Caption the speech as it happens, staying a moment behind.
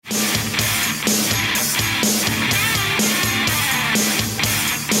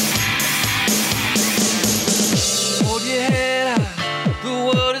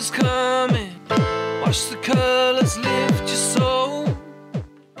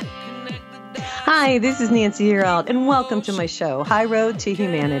Hi, this is Nancy Yearout, and welcome to my show, High Road to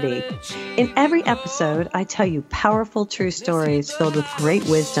Humanity. In every episode, I tell you powerful, true stories filled with great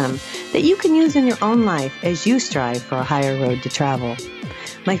wisdom that you can use in your own life as you strive for a higher road to travel.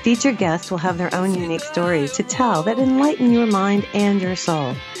 My featured guests will have their own unique stories to tell that enlighten your mind and your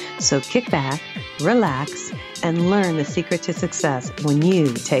soul. So kick back, relax, and learn the secret to success when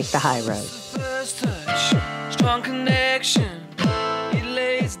you take the high road. First touch, strong connection, it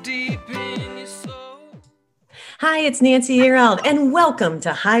lays deep in your soul. Hi, it's Nancy Yearout, and welcome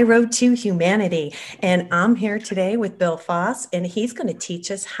to High Road to Humanity. And I'm here today with Bill Foss, and he's going to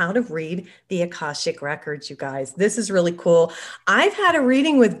teach us how to read the Akashic Records, you guys. This is really cool. I've had a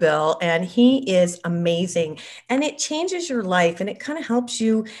reading with Bill, and he is amazing. And it changes your life, and it kind of helps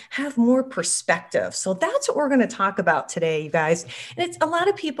you have more perspective. So that's what we're going to talk about today, you guys. And it's a lot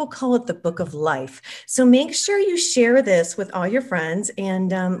of people call it the Book of Life. So make sure you share this with all your friends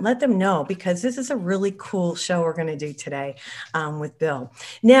and let them know, because this is a really cool show we're going to do today with Bill.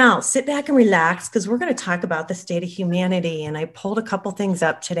 Now, sit back and relax, because we're going to talk about the state of humanity. And I pulled a couple things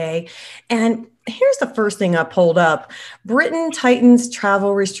up today. And here's the first thing I pulled up. Britain tightens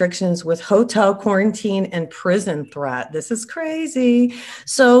travel restrictions with hotel quarantine and prison threat. This is crazy.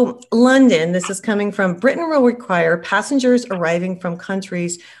 So London, this is coming from Britain, will require passengers arriving from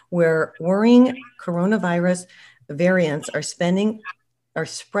countries where worrying coronavirus variants are spreading,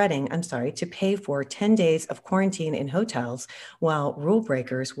 to pay for 10 days of quarantine in hotels, while rule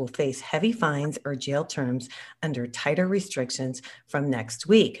breakers will face heavy fines or jail terms under tighter restrictions from next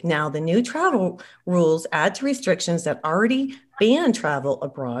week. Now, the new travel rules add to restrictions that already ban travel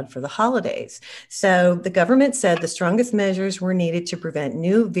abroad for the holidays. So the government said the strongest measures were needed to prevent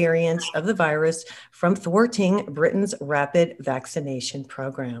new variants of the virus from thwarting Britain's rapid vaccination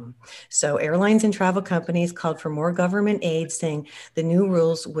program. So airlines and travel companies called for more government aid, saying the new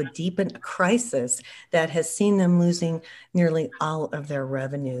rules would deepen a crisis that has seen them losing nearly all of their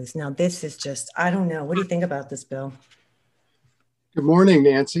revenues. Now, this is just, I don't know. What do you think about this, Bill? Good morning,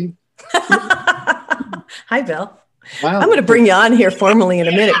 Nancy. Hi, Bill. Wow. I'm going to bring you on here formally in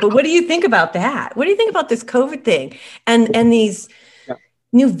a minute, but what do you think about that? What do you think about this COVID thing and these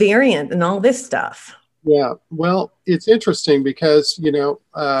new variant and all this stuff? Yeah, well, it's interesting because,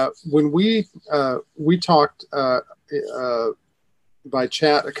 when we talked by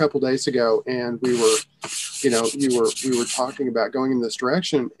chat a couple days ago, and we were talking about going in this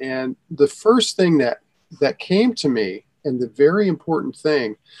direction, and the first thing that came to me, and the very important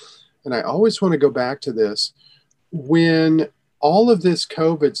thing, and I always want to go back to this, when all of this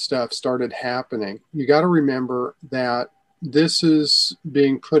COVID stuff started happening, you got to remember that this is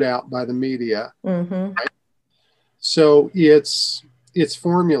being put out by the media. Mm-hmm. Right? So it's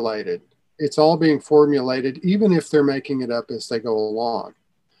formulated. It's all being formulated, even if they're making it up as they go along.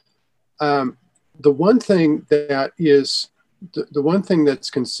 The one thing that is the one thing that's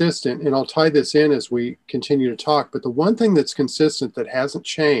consistent, and I'll tie this in as we continue to talk, but the one thing that's consistent that hasn't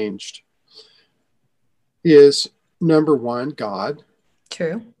changed is, number one, God.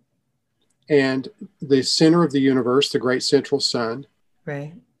 True. And the center of the universe, the great central sun.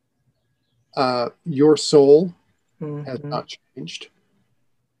 Right. Your soul Mm-hmm. has not changed.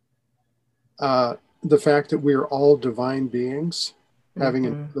 The fact that we are all divine beings having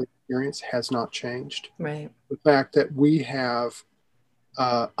an experience has not changed. Right. The fact that we have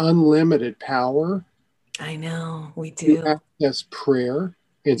unlimited power. I know, we do. To access prayer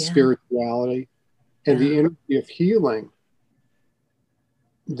and spirituality and the energy of healing.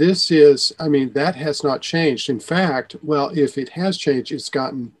 That has not changed. In fact, well, if it has changed, it's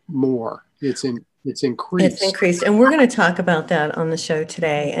gotten more. It's increased. It's increased. And we're going to talk about that on the show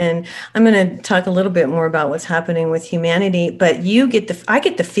today. And I'm going to talk a little bit more about what's happening with humanity. But I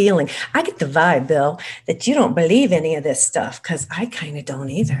get the feeling, I get the vibe, Bill, that you don't believe any of this stuff, because I kind of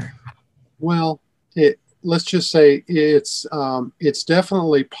don't either. Well, let's just say it's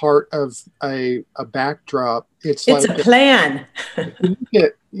definitely part of a backdrop. It's like a plan.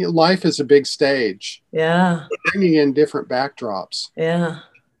 Life is a big stage. Yeah. Bringing in different backdrops. Yeah.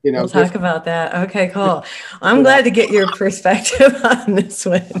 We'll talk about that. Okay, cool. I'm glad to get your perspective on this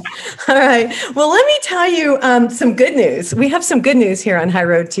one. All right. Well, let me tell you some good news. We have some good news here on High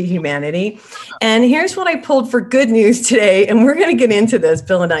Road to Humanity. And here's what I pulled for good news today. And we're going to get into this,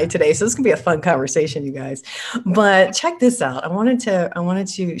 Bill and I, today. So this is going to be a fun conversation, you guys. But check this out. I wanted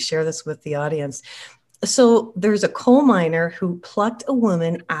to share this with the audience. So there's a coal miner who plucked a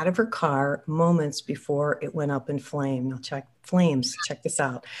woman out of her car moments before it went up in flame. Check this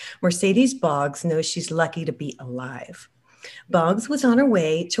out. Mercedes Boggs knows she's lucky to be alive. Boggs was on her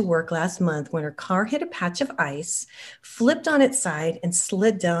way to work last month when her car hit a patch of ice, flipped on its side, and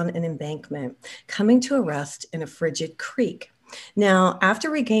slid down an embankment, coming to a rest in a frigid creek. Now, after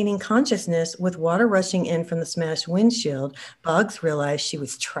regaining consciousness with water rushing in from the smashed windshield, Boggs realized she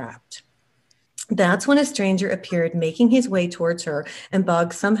was trapped. That's when a stranger appeared, making his way towards her, and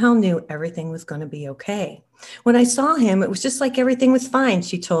Boggs somehow knew everything was going to be okay. When I saw him, it was just like everything was fine,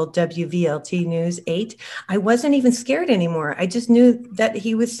 she told WVLT News 8. I wasn't even scared anymore. I just knew that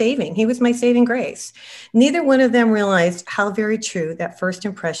he was my saving grace. Neither one of them realized how very true that first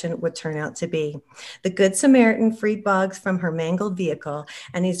impression would turn out to be. The Good Samaritan freed Boggs from her mangled vehicle,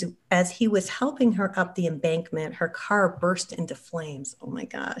 and as he was helping her up the embankment, her car burst into flames. Oh my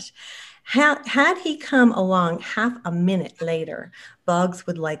gosh. Had he come along half a minute later, Boggs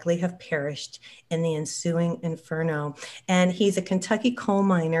would likely have perished in the ensuing inferno. And he's a Kentucky coal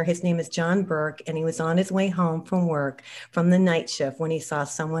miner. His name is John Burke, and he was on his way home from work from the night shift when he saw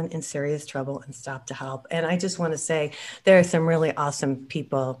someone in serious trouble and stopped to help. And I just want to say there are some really awesome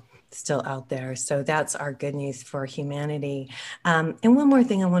people still out there. So that's our good news for humanity. And one more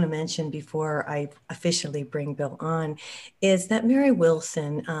thing I want to mention before I officially bring Bill on is that Mary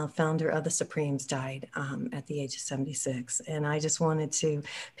Wilson, founder of the Supremes, died at the age of 76. And I just wanted to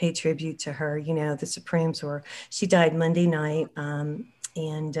pay tribute to her. You know, the Supremes she died Monday night.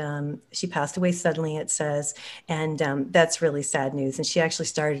 And she passed away suddenly, it says, and that's really sad news. And she actually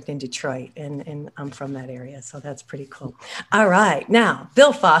started in Detroit, and I'm from that area, so that's pretty cool. All right, now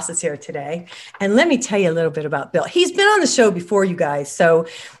Bill Foss is here today, and let me tell you a little bit about Bill. He's been on the show before, you guys, so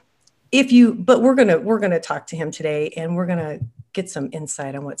but we're gonna talk to him today, and we're gonna get some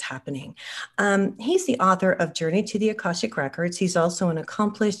insight on what's happening. He's the author of Journey to the Akashic Records. He's also an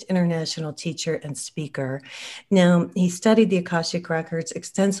accomplished international teacher and speaker. Now, he studied the Akashic Records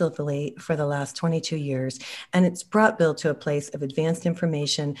extensively for the last 22 years, and it's brought Bill to a place of advanced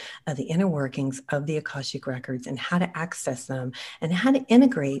information of the inner workings of the Akashic Records and how to access them and how to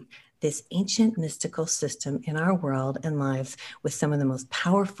integrate this ancient mystical system in our world and lives with some of the most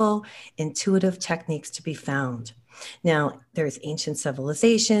powerful, intuitive techniques to be found. Now, there's ancient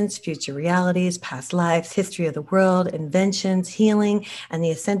civilizations, future realities, past lives, history of the world, inventions, healing, and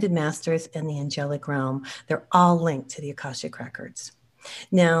the ascended masters in the angelic realm. They're all linked to the Akashic Records.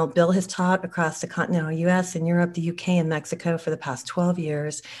 Now, Bill has taught across the continental US and Europe, the UK, and Mexico for the past 12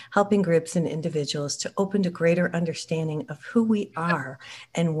 years, helping groups and individuals to open to greater understanding of who we are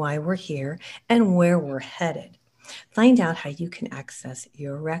and why we're here and where we're headed. Find out how you can access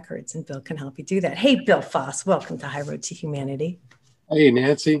your records, and Bill can help you do that. Hey, Bill Foss, welcome to High Road to Humanity. Hey,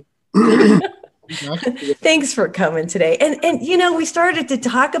 Nancy. Thanks for coming today. And you know, we started to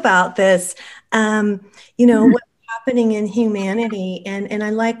talk about this, what's happening in humanity. And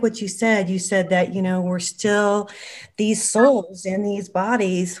I like what you said. You said that, we're still these souls in these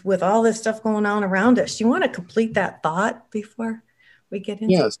bodies with all this stuff going on around us. Do you want to complete that thought before we get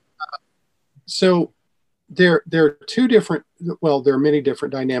into it? Yes. So there are there are many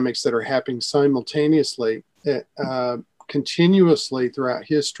different dynamics that are happening simultaneously, continuously throughout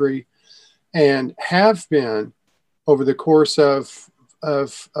history, and have been over the course of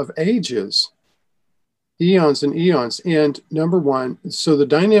ages, eons and eons. And number one, so the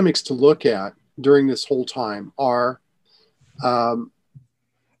dynamics to look at during this whole time are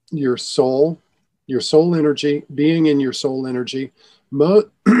your soul energy, being in your soul energy,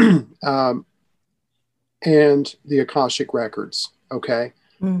 and the Akashic Records. Okay.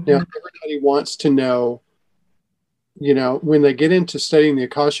 Mm-hmm. Now, everybody wants to know, when they get into studying the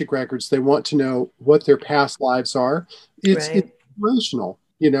Akashic Records, they want to know what their past lives are. It's inspirational.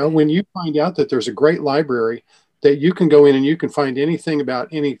 When you find out that there's a great library that you can go in and you can find anything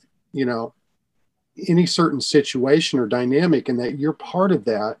about any certain situation or dynamic, and that you're part of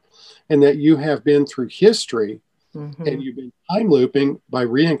that, and that you have been through history, mm-hmm. and you've been time looping by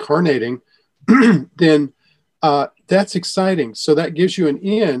reincarnating, then that's exciting. So that gives you an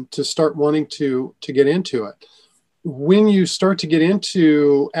in to start wanting to get into it. When you start to get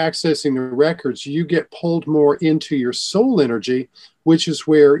into accessing the records, you get pulled more into your soul energy, which is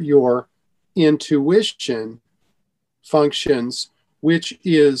where your intuition functions, which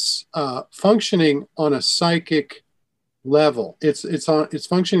is functioning on a psychic level. It's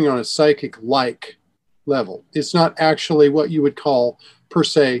functioning on a psychic-like level. It's not actually what you would call, per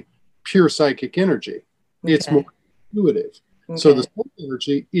se, pure psychic energy. Okay. It's more intuitive. Okay. So the soul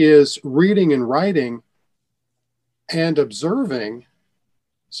energy is reading and writing and observing.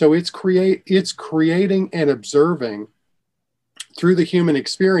 So it's creating and observing through the human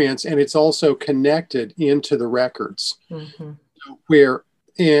experience, and it's also connected into the records. Mm-hmm. Where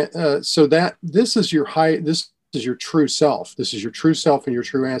so that this is is your true self. This is your true self and your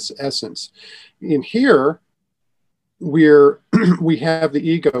true essence. In here, we have the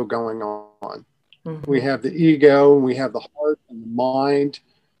ego going on. Mm-hmm. We have the ego, and we have the heart and the mind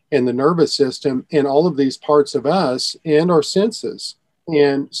and the nervous system and all of these parts of us and our senses.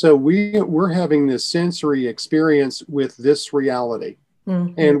 And so we're having this sensory experience with this reality.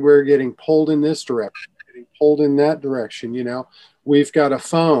 Mm-hmm. And we're getting pulled in this direction, getting pulled in that direction. We've got a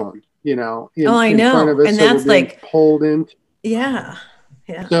phone, in front of us. And so that's like pulled in. Yeah.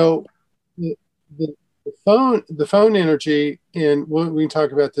 So the phone energy, and we can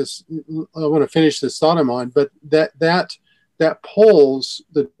talk about this. I want to finish this thought I'm on, but that pulls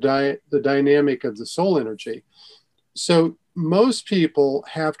the dynamic of the soul energy. So most people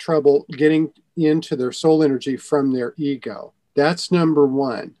have trouble getting into their soul energy from their ego. That's number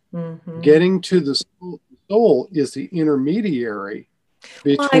one. Mm-hmm. Getting to the soul is the intermediary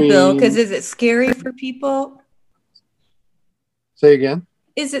between. Why, Bill? Because is it scary for people? Say again.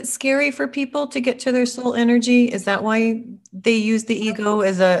 Is it scary for people to get to their soul energy? Is that why they use the ego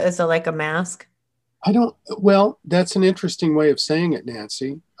as a like a mask? Well, that's an interesting way of saying it,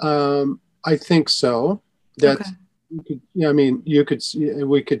 Nancy. I think so. That's, okay.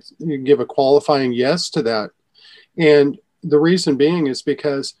 We could give a qualifying yes to that. And the reason being is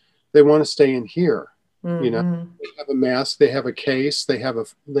because they want to stay in here. Mm-hmm. They have a mask, they have a case,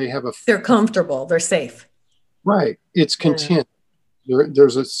 they're comfortable, they're safe. Right. It's content. Yeah.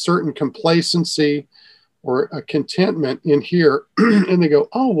 There's a certain complacency or a contentment in here. And they go,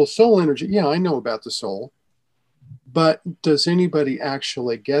 oh, well, soul energy. Yeah, I know about the soul. But does anybody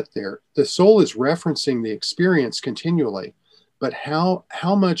actually get there? The soul is referencing the experience continually. But how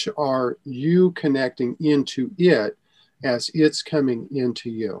much are you connecting into it as it's coming into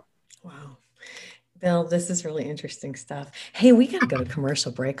you? Wow. Bill, this is really interesting stuff. Hey, we got to go to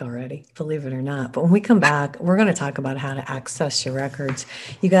commercial break already, believe it or not. But when we come back, we're going to talk about how to access your records.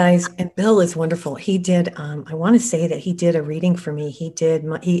 You guys, and Bill is wonderful. He did, I want to say that he did a reading for me. He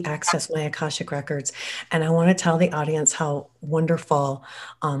accessed my Akashic records. And I want to tell the audience how wonderful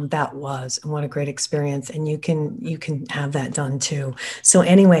that was and what a great experience. And you can have that done too. So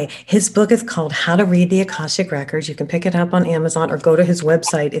anyway, his book is called How to Read the Akashic Records. You can pick it up on Amazon or go to his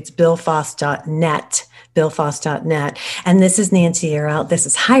website. It's billfoss.net. billfoss.net. And this is Nancy Yearout. This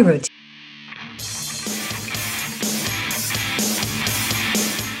is High Road.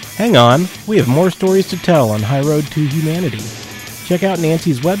 Hang on, we have more stories to tell on High Road to Humanity. Check out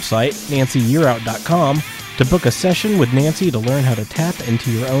Nancy's website, nancyyearout.com, to book a session with Nancy to learn how to tap into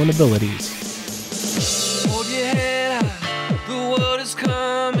your own abilities. Hold your head high, the world is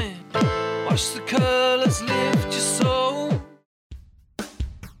coming. Watch the colors lift your soul.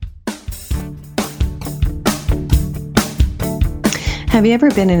 Have you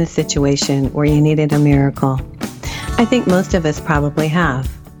ever been in a situation where you needed a miracle? I think most of us probably have.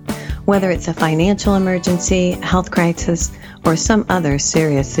 Whether it's a financial emergency, health crisis, or some other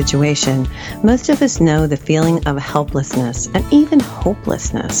serious situation, most of us know the feeling of helplessness and even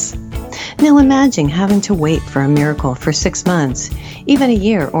hopelessness. Now imagine having to wait for a miracle for 6 months, even a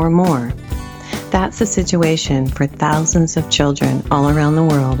year or more. That's the situation for thousands of children all around the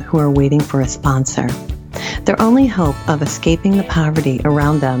world who are waiting for a sponsor. Their only hope of escaping the poverty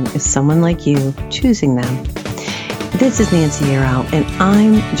around them is someone like you choosing them. This is Nancy Yearout, and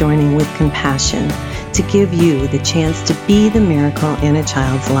I'm joining with Compassion to give you the chance to be the miracle in a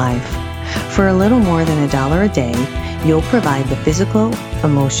child's life. For a little more than $1 a day, you'll provide the physical,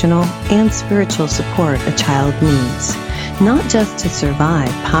 emotional, and spiritual support a child needs, not just to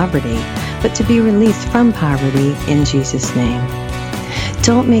survive poverty, but to be released from poverty in Jesus' name.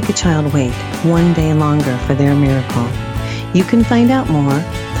 Don't make a child wait one day longer for their miracle. You can find out more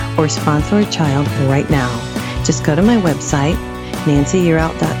or sponsor a child right now. Just go to my website,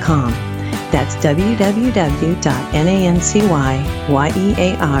 nancyyearout.com. That's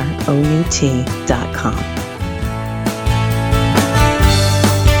www.nancyyearout.com.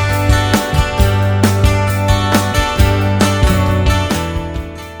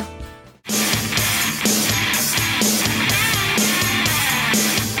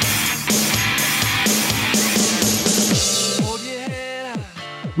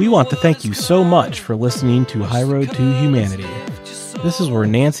 We want to thank you so much for listening to High Road to Humanity. This is where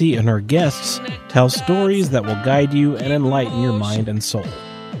Nancy and her guests tell stories that will guide you and enlighten your mind and soul.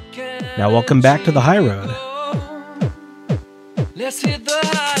 Now welcome back to the High Road. Let's hit the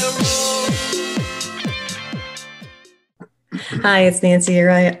high road. Hi, it's Nancy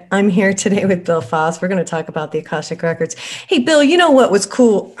Yearout. I'm here today with Bill Foss. We're going to talk about the Akashic Records. Hey, Bill, you know what was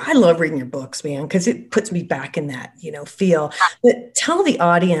cool? I love reading your books, man, because it puts me back in that, feel. But tell the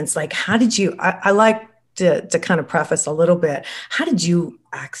audience, how did you, I like to kind of preface a little bit, how did you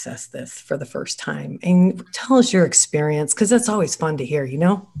access this for the first time? And tell us your experience, because that's always fun to hear, you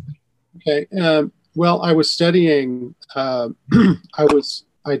know? Okay. Well, I was studying. I'd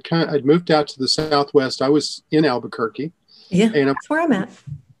moved out to the Southwest. I was in Albuquerque. Yeah, and that's where I'm at.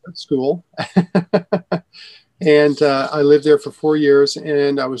 School. And I lived there for 4 years,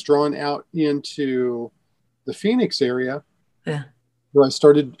 and I was drawn out into the Phoenix area, where I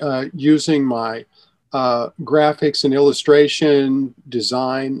started using my graphics and illustration,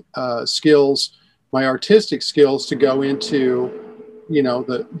 design skills, my artistic skills to go into,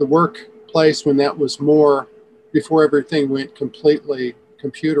 the workplace when that was more, before everything went completely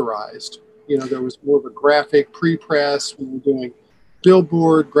computerized. There was more of a graphic pre-press. We were doing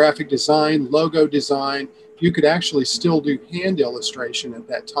billboard, graphic design, logo design. You could actually still do hand illustration at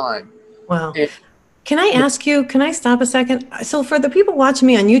that time. Wow. Can I ask you, can I stop a second? So for the people watching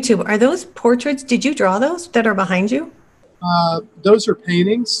me on YouTube, are those portraits, did you draw those that are behind you? Those are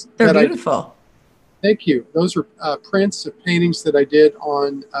paintings. They're beautiful. Thank you. Those are prints of paintings that I did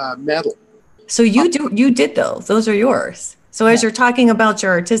on metal. So you did those. Those are yours. So as you're talking about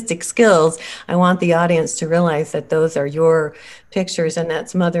your artistic skills, I want the audience to realize that those are your pictures, and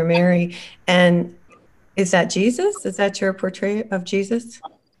that's Mother Mary. And is that Jesus? Is that your portrait of Jesus?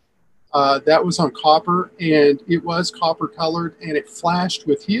 That was on copper, and it was copper colored, and it flashed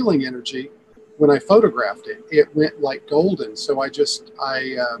with healing energy when I photographed it. It went like golden. So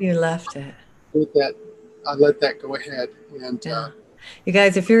you left it. I let that go ahead. And you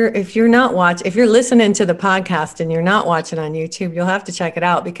guys, if you're listening to the podcast and you're not watching on YouTube, you'll have to check it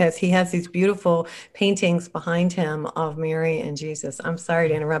out, because he has these beautiful paintings behind him of Mary and Jesus. I'm sorry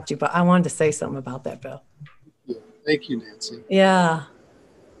to interrupt you, but I wanted to say something about that, Bill. Thank you, Nancy. Yeah.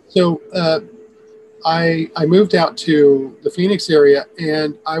 So I moved out to the Phoenix area,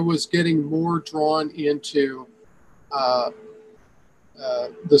 and I was getting more drawn into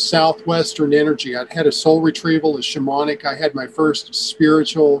the Southwestern energy. I'd had a soul retrieval, a shamanic. I had my first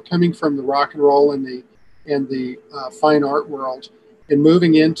spiritual, coming from the rock and roll and the fine art world, and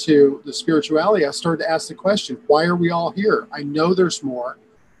moving into the spirituality. I started to ask the question, why are we all here? I know there's more.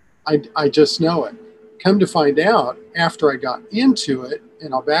 I just know it. Come to find out, after I got into it,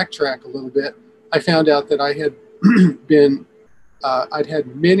 and I'll backtrack a little bit, I found out that I had I'd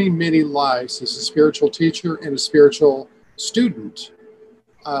had many, many lives as a spiritual teacher and a spiritual student.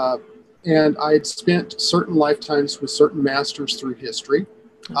 And I'd spent certain lifetimes with certain masters through history.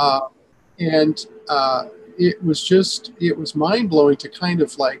 It was mind-blowing to kind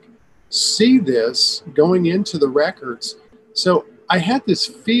of like see this going into the records. So I had this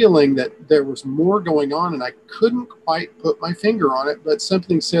feeling that there was more going on, and I couldn't quite put my finger on it, but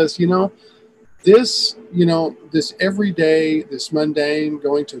something says, this everyday, this mundane,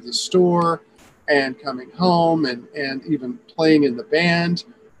 going to the store and coming home and even playing in the band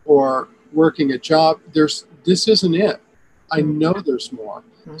or working a job, this isn't it. I know there's more.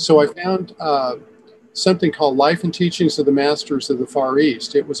 Mm-hmm. So I found something called Life and Teachings of the Masters of the Far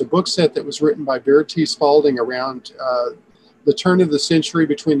East. It was a book set that was written by Baird T. Spalding around the turn of the century,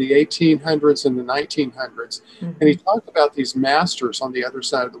 between the 1800s and the 1900s. Mm-hmm. And he talked about these masters on the other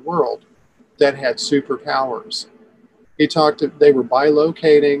side of the world that had superpowers. They were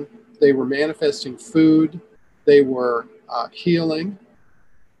bilocating, they were manifesting food, they were healing,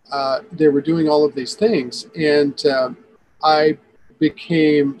 they were doing all of these things. And I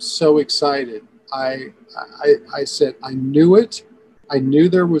became so excited. I said, I knew it. I knew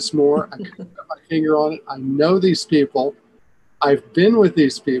there was more. I couldn't put my finger on it. I know these people. I've been with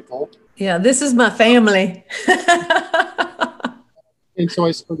these people. Yeah, this is my family. And so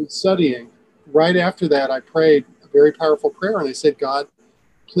I started studying. Right after that, I prayed a very powerful prayer, and I said, God,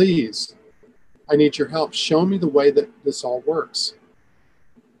 please, I need your help. Show me the way that this all works.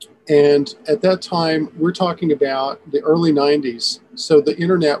 And at that time, we're talking about the early 90s. So the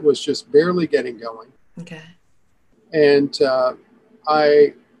internet was just barely getting going. Okay. And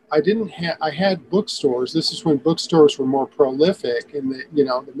I had bookstores. This is when bookstores were more prolific, and the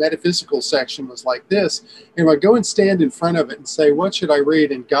metaphysical section was like this. And I'd go and stand in front of it and say, what should I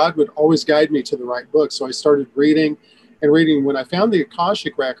read? And God would always guide me to the right book. So I started reading. When I found the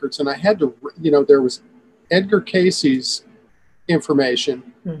Akashic records, and I had to, there was Edgar Casey's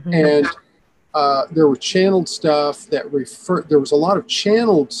information, mm-hmm. and there were channeled stuff there was a lot of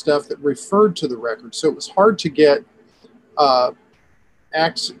channeled stuff that referred to the record. So it was hard to get,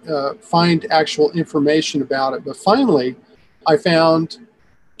 find actual information about it. But finally, I found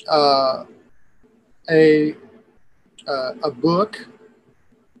a book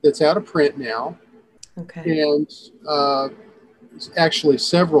that's out of print now. Okay. And actually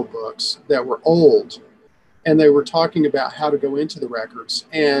several books that were old. and they were talking about how to go into the records.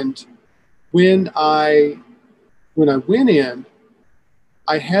 And when I went in,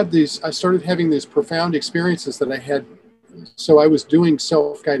 I started having these profound experiences that I had. So I was doing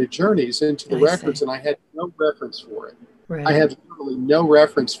self-guided journeys into the records, and I had no reference for it. Right. I had literally no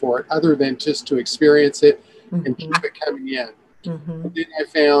reference for it other than just to experience it and keep it coming in. And then I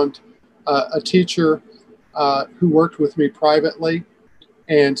found a teacher who worked with me privately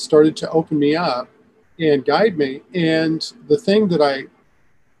and started to open me up and guide me. And the thing that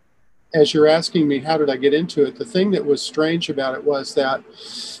as you're asking me, how did I get into it? The thing that was strange about it was that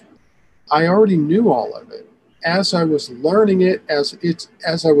I already knew all of it. As I was learning it,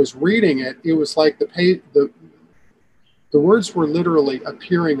 as I was reading it, it was like the words were literally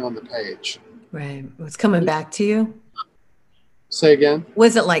appearing on the page. Right. It was coming back to you. Say again.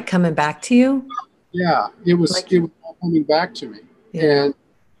 Was it like coming back to you? Yeah, it was. It was all coming back to me, and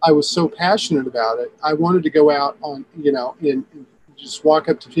I was so passionate about it. I wanted to go out on, and just walk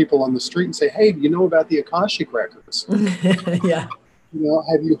up to people on the street and say, "Hey, do you know about the Akashic records? Yeah.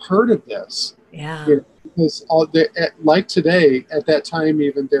 Have you heard of this?" Yeah. Because like today, at that time,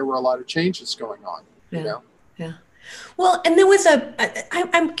 even there were a lot of changes going on. Yeah. Yeah. Well, and there was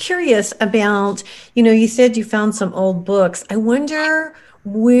I'm curious about, you said you found some old books. I wonder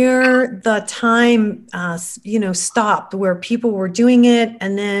where the time, stopped, where people were doing it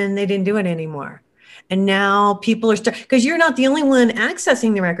and then they didn't do it anymore. And now people are because you're not the only one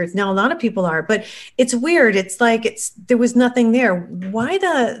accessing the records. Now, a lot of people are, but it's weird. It's like there was nothing there. Why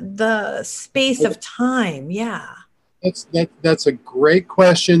the space of time? Yeah. That's a great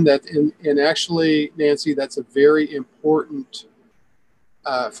question. And actually, Nancy, that's a very important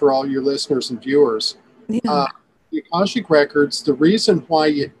for all your listeners and viewers. Yeah. The Akashic records. The reason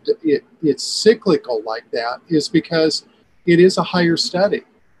why it's cyclical like that is because it is a higher study.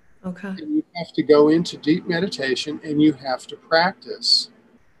 Okay. And you have to go into deep meditation, and you have to practice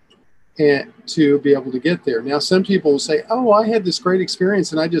and to be able to get there. Now, some people will say, "Oh, I had this great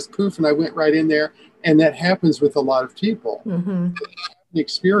experience, and I just poof, and I went right in there." And that happens with a lot of people. They have an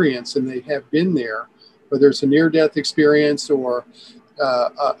experience, and they have been there, whether it's a near-death experience or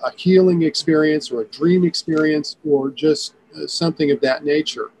a healing experience or a dream experience or just something of that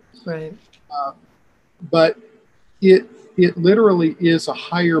nature. Right. But it literally is a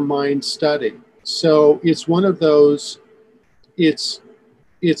higher mind study. So it's one of those, it's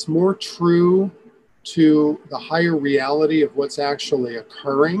more true to the higher reality of what's actually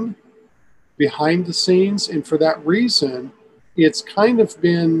occurring behind the scenes. And for that reason, it's kind of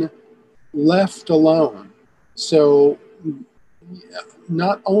been left alone. So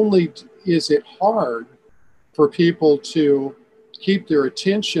not only is it hard for people to keep their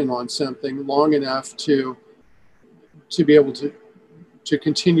attention on something long enough to be able to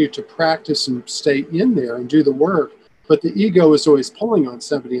continue to practice and stay in there and do the work, but the ego is always pulling on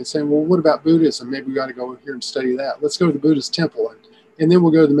somebody and saying, "Well, what about Buddhism? Maybe we got to go here and study that. Let's go to the Buddhist temple, and then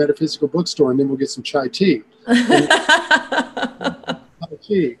we'll go to the metaphysical bookstore, and then we'll get some chai tea."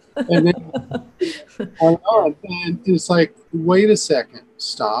 And then on. And it's like, wait a second,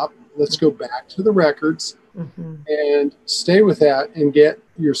 stop. Let's go back to the records and stay with that and get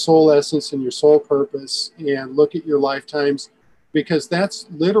your soul essence and your soul purpose and look at your lifetimes, because that's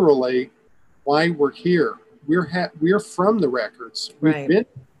literally why we're here. We're from the records. Right. We've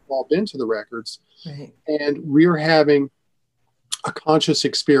all been to the records, right. And we're having a conscious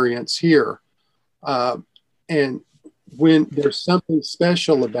experience here. And when there's something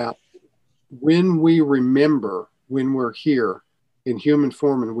special about when we remember when we're here in human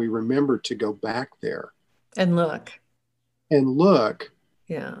form, and we remember to go back there and look,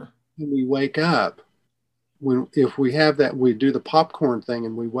 yeah, and we wake up. If we have that, we do the popcorn thing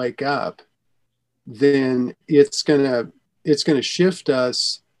and we wake up, then it's gonna shift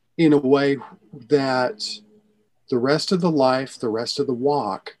us in a way that the rest of the life, the rest of the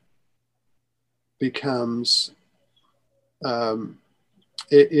walk becomes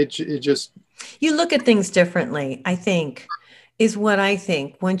it just, you look at things differently, I think, is what I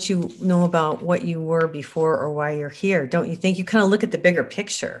think. Once you know about what you were before or why you're here, don't you think? You kind of look at the bigger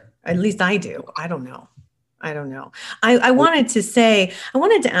picture. At least I do. I don't know. I wanted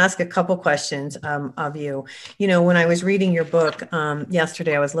to ask a couple questions of you. When I was reading your book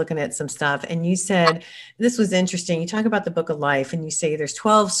yesterday, I was looking at some stuff, and you said, this was interesting. You talk about the Book of Life, and you say there's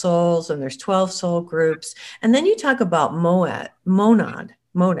 12 souls and there's 12 soul groups. And then you talk about monad.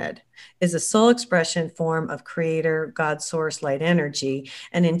 Monad is a soul expression form of creator, God source, light energy.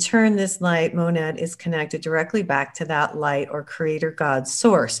 And in turn, this light monad is connected directly back to that light or creator, God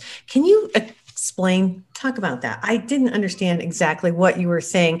source. Can you talk about that. I didn't understand exactly what you were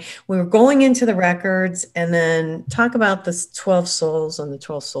saying. We were going into the records, and then talk about the 12 souls and the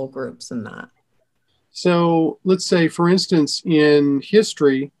 12 soul groups and that. So let's say, for instance, in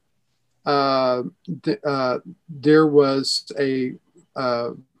history, there was a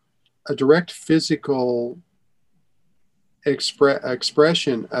direct physical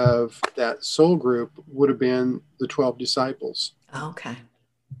expression of that soul group would have been the 12 disciples. Okay.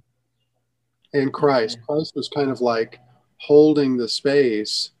 And Christ. Okay. Christ was kind of like holding the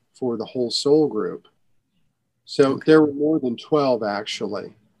space for the whole soul group. So okay. There were more than 12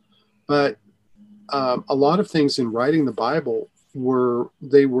 actually. But a lot of things in writing the Bible were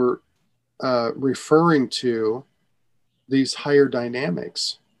referring to these higher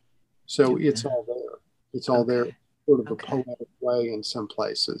dynamics. So okay. It's all there. It's all okay. there, sort of okay. a poetic way in some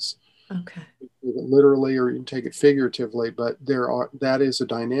places. Okay. You can take it literally, or you can take it figuratively, but that is a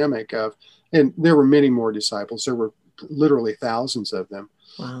dynamic of, and there were many more disciples. There were literally thousands of them.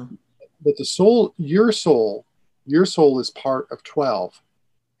 Wow. But the soul, your soul is part of 12.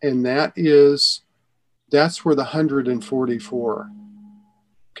 And that's where the 144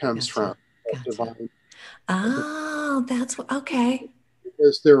 comes from. Gotcha. Divine. Oh, that's okay.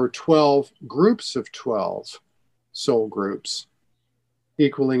 Because there are 12 groups of 12 soul groups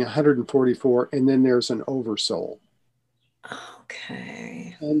equaling 144, and then there's an oversoul.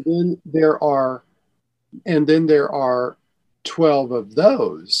 Okay. And then there are 12 of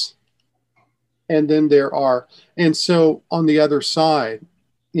those. And so on the other side,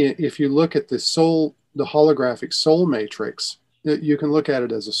 if you look at the holographic soul matrix, you can look at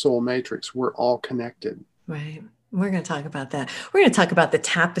it as a soul matrix. We're all connected. Right. We're going to talk about that. We're going to talk about the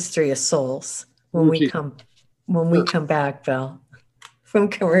tapestry of souls when we come back, Bill, from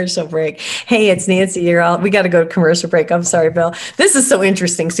commercial break. Hey, it's Nancy. We got to go to commercial break. I'm sorry, Bill. This is so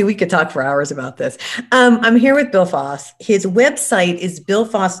interesting. See, we could talk for hours about this. I'm here with Bill Foss. His website is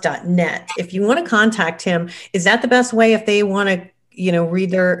billfoss.net. If you want to contact him, is that the best way if they want to,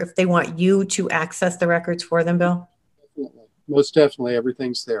 if they want you to access the records for them, Bill? Most definitely.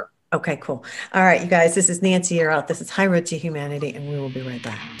 Everything's there. Okay, cool. All right, you guys, this is Nancy Yearout. This is High Road to Humanity, and we will be right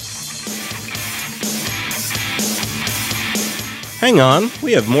back. Hang on,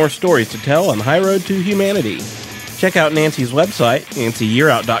 we have more stories to tell on High Road to Humanity. Check out Nancy's website,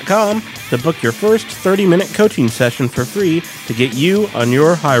 nancyyearout.com, to book your first 30-minute coaching session for free to get you on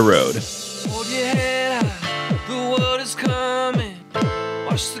your high road. Hold your head high, the world is coming.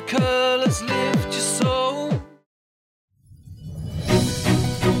 Watch the colors lift your soul.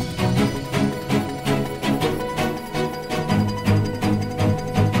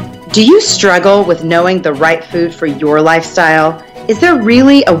 Do you struggle with knowing the right food for your lifestyle? Is there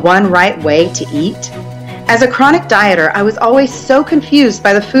really a one right way to eat? As a chronic dieter, I was always so confused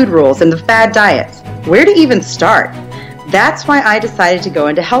by the food rules and the fad diets. Where to even start? That's why I decided to go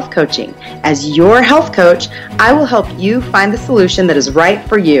into health coaching. As your health coach, I will help you find the solution that is right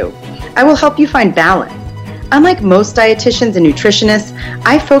for you. I will help you find balance. Unlike most dietitians and nutritionists,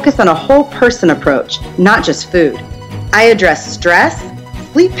 I focus on a whole person approach, not just food. I address stress,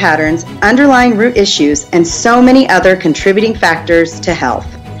 sleep patterns, underlying root issues, and so many other contributing factors to health.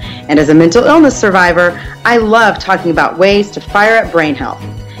 And as a mental illness survivor, I love talking about ways to fire up brain health.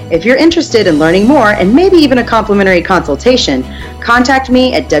 If you're interested in learning more and maybe even a complimentary consultation, contact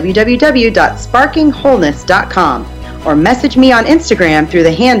me at www.sparkingwholeness.com or message me on Instagram through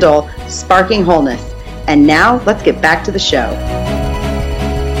the handle Sparking Wholeness. And now let's get back to the show.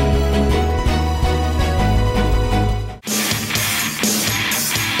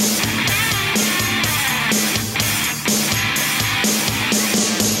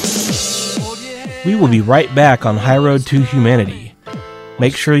 We will be right back on High Road to Humanity.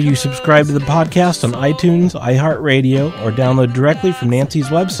 Make sure you subscribe to the podcast on iTunes, iHeartRadio, or download directly from Nancy's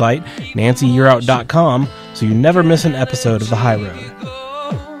website, nancyyearout.com, so you never miss an episode of The High Road.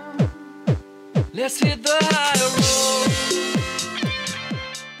 Let's hit the high road.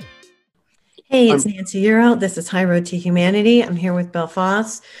 Hey, it's Nancy Yearout. This is High Road to Humanity. I'm here with Bill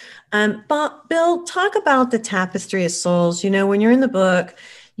Foss. Bill, talk about the tapestry of souls. When you're in the book,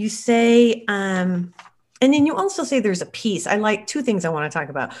 you say, and then you also say there's a peace. I like two things I want to talk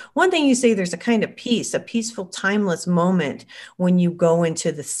about. One thing you say there's a kind of peace, a peaceful, timeless moment when you go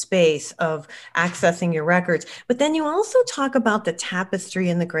into the space of accessing your records. But then you also talk about the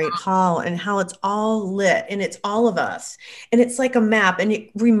tapestry in the Great Hall and how it's all lit and it's all of us. And it's like a map. And it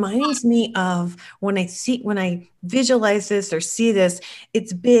reminds me of when I visualize this or see this,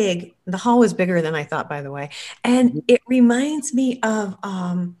 it's big. The hall was bigger than I thought, by the way. And it reminds me of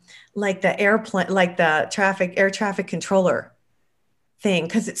like the airplane, like the air traffic controller thing,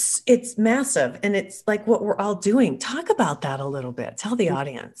 because it's massive and it's like what we're all doing. Talk about that a little bit. Tell the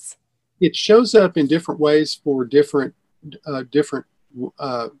audience. It shows up in different ways for different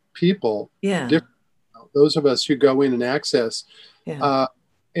people. Yeah. Those of us who go in and access. Yeah.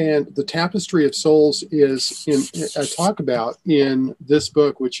 And the Tapestry of Souls is I talk about in this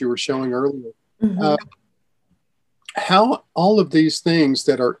book, which you were showing earlier, how all of these things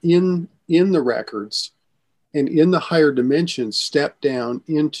that are in the records and in the higher dimensions step down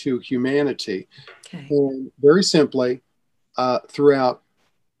into humanity. Okay. And very simply, throughout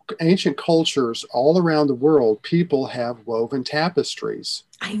ancient cultures all around the world, people have woven tapestries.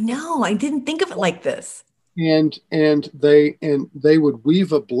 I know. I didn't think of it like this. And they would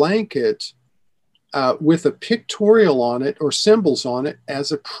weave a blanket with a pictorial on it or symbols on it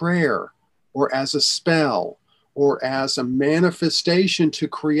as a prayer or as a spell or as a manifestation to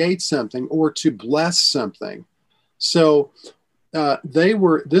create something or to bless something. So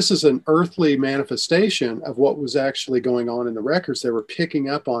this is an earthly manifestation of what was actually going on in the records. They were picking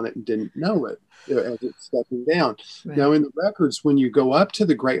up on it and didn't know it as it's stepping down. Right. Now in the records, when you go up to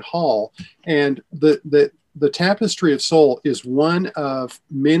the Great Hall, and the Tapestry of Soul is one of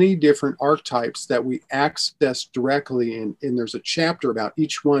many different archetypes that we access directly, and there's a chapter about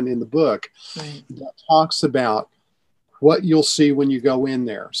each one in the book. Right. That talks about what you'll see when you go in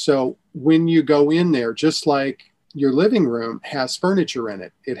there. So when you go in there, just like your living room has furniture in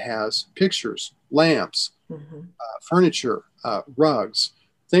it, it has pictures, lamps, furniture, rugs,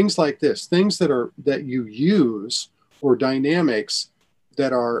 things like this, things that you use, or dynamics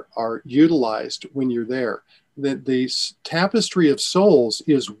that are utilized when you're there. The Tapestry of Souls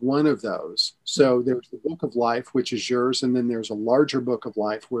is one of those. So there's the Book of Life, which is yours, and then there's a larger Book of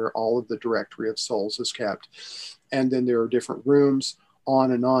Life where all of the Directory of Souls is kept. And then there are different rooms,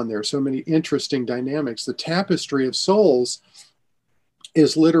 on and on. There are so many interesting dynamics. The Tapestry of Souls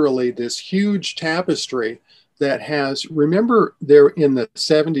is literally this huge tapestry that has, remember there in the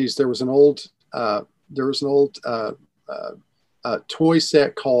 70s, there was an old toy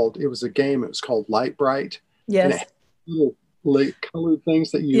set called, it was a game, it was called Light Bright. Yes. And it had little like colored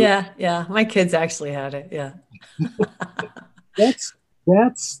things that you. Yeah. My kids actually had it. Yeah. That's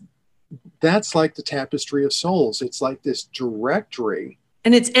like the Tapestry of Souls. It's like this directory.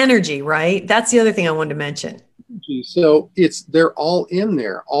 And it's energy, right? That's the other thing I wanted to mention. So they're all in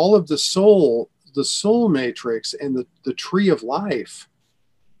there. All of the soul matrix and the tree of life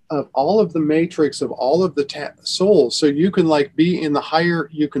of all of the matrix of all of the souls. So you can like be in the higher,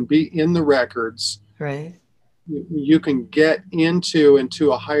 you can be in the records. Right. You can get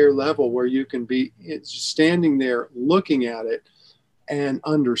into a higher level where you can be standing there looking at it and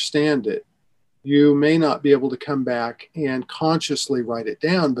understand it. You may not be able to come back and consciously write it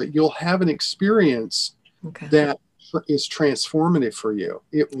down, but you'll have an experience that is transformative for you.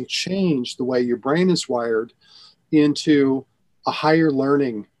 It will change the way your brain is wired into a higher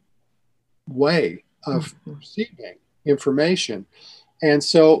learning way of receiving information. And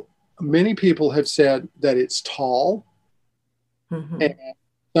so many people have said that it's tall.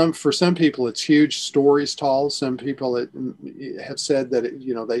 And for some people it's huge, stories tall. Some people have said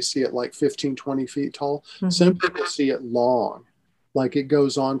that they see it like 15, 20 feet tall. Some people see it long, like it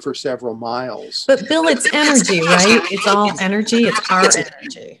goes on for several miles. But Bill, it's energy, right? It's all energy. It's our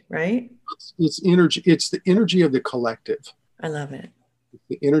energy, right? It's energy. It's the energy of the collective. I love it.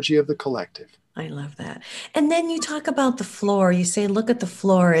 The energy of the collective. I love that. And then you talk about the floor. You say, look at the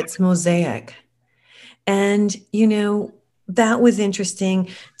floor. It's mosaic. And, that was interesting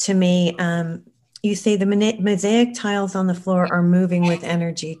to me. You say the mosaic tiles on the floor are moving with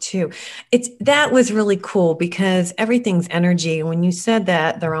energy too. That was really cool because everything's energy. When you said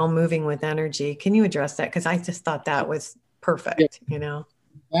that they're all moving with energy, can you address that? Because I just thought that was perfect. Yeah.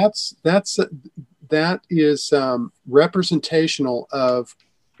 That is representational of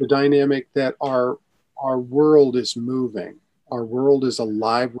the dynamic that our world is moving. Our world is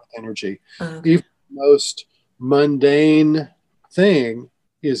alive with energy. Okay. Even the most mundane thing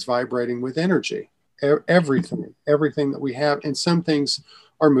is vibrating with energy. Everything that we have, and some things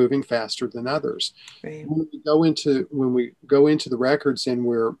are moving faster than others. Right. When we go into the records and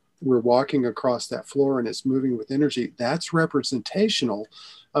we're walking across that floor and it's moving with energy, that's representational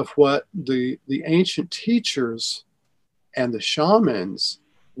of what the ancient teachers and the shamans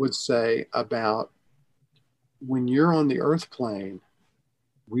would say about when you're on the earth plane,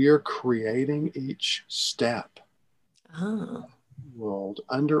 we are creating each step world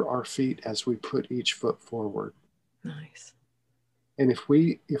under our feet as we put each foot forward. Nice. And if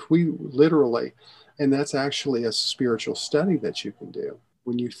we literally, and that's actually a spiritual study that you can do.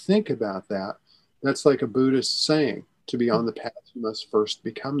 When you think about that, that's like a Buddhist saying, To be on the path, you must first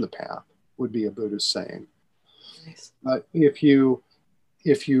become the path, would be a Buddhist saying. Nice. If you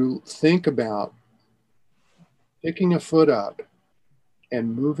think about picking a foot up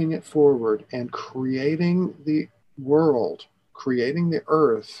and moving it forward and creating the world, creating the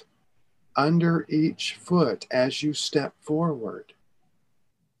earth under each foot as you step forward,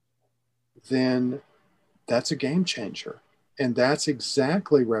 then that's a game changer. And that's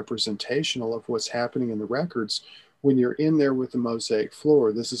exactly representational of what's happening in the records when you're in there with the mosaic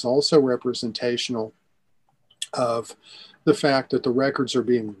floor. This is also representational of the fact that the records are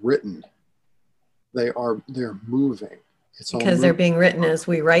being written. They're moving. It's because they're being written as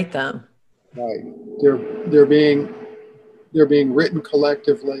we write them. Right. They're being written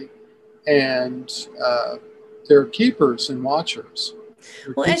collectively, and they're keepers and watchers.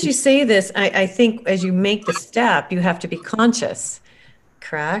 Well, as you say this, I think as you make the step, you have to be conscious,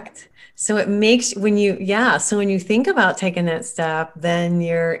 correct? So it makes, when you think about taking that step, then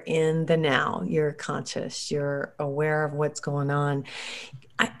you're in the now, you're conscious, you're aware of what's going on.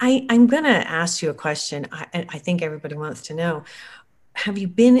 I'm going to ask you a question. I think everybody wants to know. What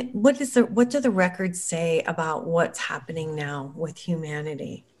do the records say about what's happening now with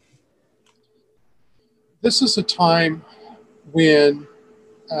humanity? This is a time when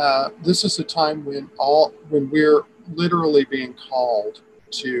we're literally being called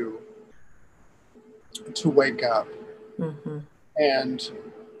to wake up. Mm-hmm. And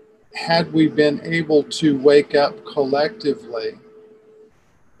had we been able to wake up collectively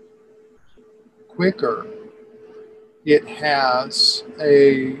quicker, it has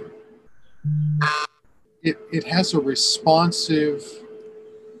a responsive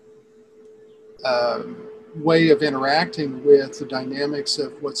way of interacting with the dynamics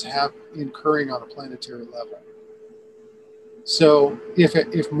of what's occurring on a planetary level. So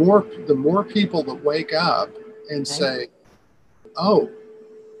the more people that wake up and say, "Oh,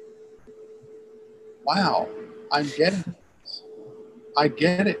 wow, I'm getting it. I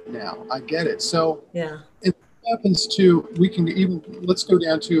get it now. I get it." So yeah, it happens to, let's go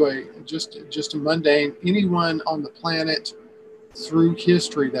down to just a mundane, anyone on the planet through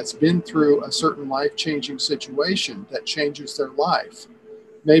history that's been through a certain life-changing situation that changes their life.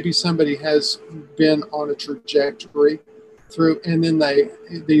 Maybe somebody has been on a trajectory through, and then they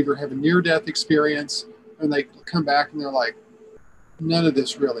either have a near-death experience and they come back and they're like, none of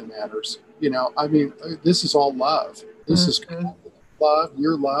this really matters. I mean, this is all love. This is love,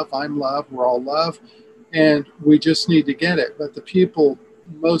 you're love, I'm love, we're all love. And we just need to get it. But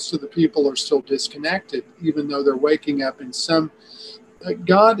most of the people are still disconnected, even though they're waking up in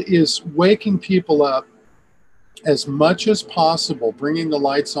God is waking people up as much as possible, bringing the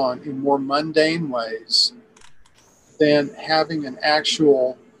lights on in more mundane ways than having an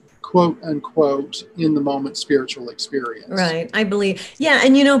actual quote unquote in the moment spiritual experience. Right. I believe. Yeah.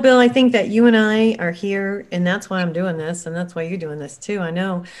 And Bill, I think that you and I are here, and that's why I'm doing this. And that's why you're doing this too. I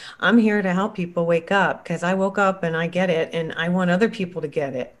know I'm here to help people wake up, because I woke up and I get it, and I want other people to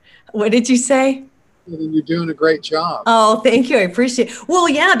get it. What did you say? And you're doing a great job. Oh, thank you. I appreciate it. Well,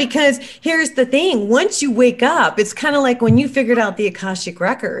 yeah, because here's the thing. Once you wake up, it's kind of like when you figured out the Akashic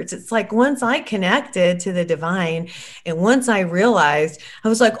Records. It's like once I connected to the divine, and once I realized, I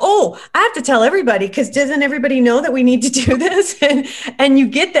was like, oh, I have to tell everybody, because doesn't everybody know that we need to do this? And you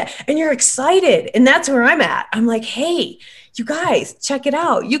get that, and you're excited. And that's where I'm at. I'm like, hey, you guys, check it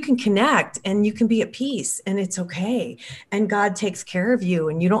out. You can connect and you can be at peace, and it's okay. And God takes care of you,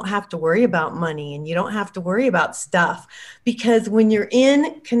 and you don't have to worry about money, and you don't have to worry about stuff, because when you're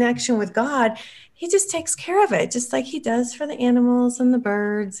in connection with God, He just takes care of it, just like He does for the animals and the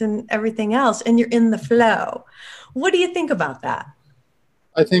birds and everything else. And you're in the flow. What do you think about that?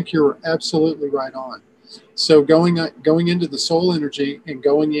 I think you're absolutely right on. So going into the soul energy and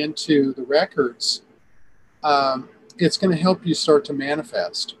going into the records, it's going to help you start to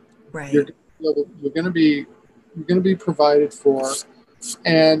manifest. Right. You're going to be provided for.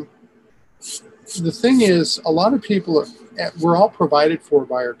 And the thing is, a lot of people we're all provided for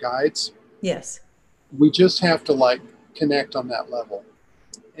by our guides. Yes. We just have to connect on that level.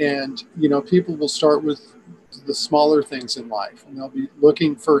 And, people will start with the smaller things in life, and they'll be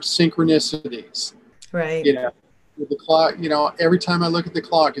looking for synchronicities. Right. With the clock, every time I look at the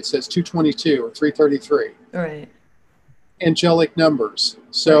clock, it says 2:22 or 3:33. Right. Angelic numbers.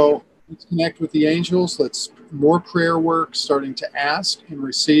 So let's connect with the angels. Let's more prayer work, starting to ask and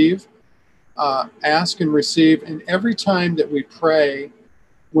receive. And every time that we pray,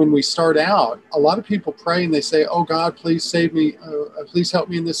 when we start out, a lot of people pray and they say, oh God, please save me. Please help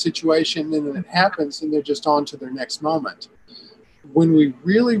me in this situation. And then it happens and they're just on to their next moment. when we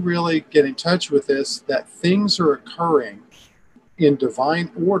really, really get in touch with this, that things are occurring in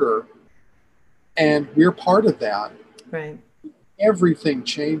divine order, and we're part of that, Right. everything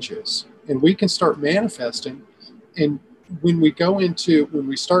changes, and we can start manifesting. And when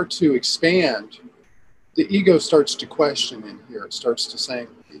we start to expand, the ego starts to question in here. It starts to saying,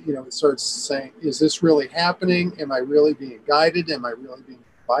 is this really happening? Am I really being guided? Am I really being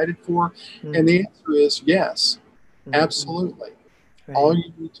provided for? Mm-hmm. And the answer is yes, absolutely. Right. All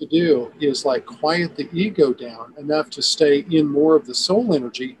you need to do is quiet the ego down enough to stay in more of the soul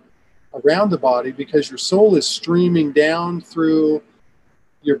energy around the body, because your soul is streaming down through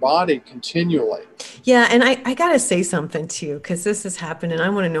your body continually. Yeah, and I got to say something too, because this has happened, and I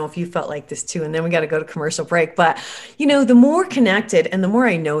want to know if you felt like this too, and then we got to go to commercial break. But, the more connected and the more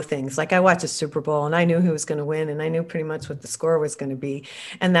I know things, like I watched a Super Bowl and I knew who was going to win, and I knew pretty much what the score was going to be,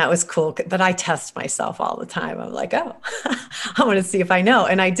 and that was cool. But I test myself all the time. I'm like, oh, I want to see if I know.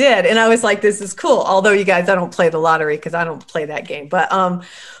 And I did. And I was like, this is cool. Although, you guys, I don't play the lottery because I don't play that game. But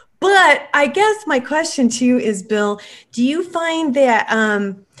I guess my question to you is, Bill, do you find that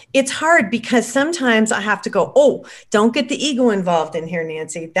it's hard, because sometimes I have to go, oh, don't get the ego involved in here,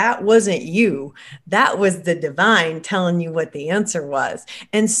 Nancy. That wasn't you. That was the divine telling you what the answer was.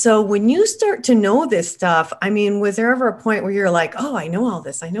 And so when you start to know this stuff, was there ever a point where you're like, oh, I know all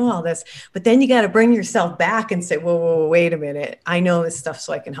this, but then you got to bring yourself back and say, whoa, wait a minute. I know this stuff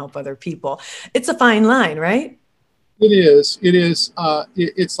so I can help other people. It's a fine line, right? It is.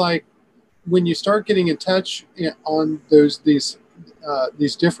 It's like when you start getting in touch on these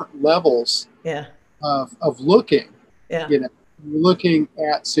different levels of looking. Yeah. You're looking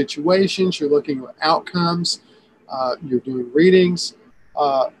at situations, you're looking at outcomes, you're doing readings.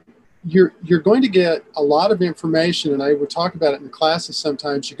 You're going to get a lot of information, and I would talk about it in the classes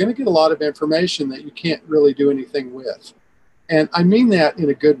sometimes. You're going to get a lot of information that you can't really do anything with. And I mean that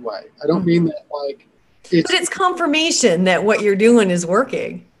in a good way. I don't mean that but it's confirmation that what you're doing is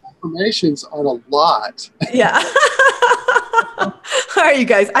working. Confirmations on a lot. Yeah. All right, you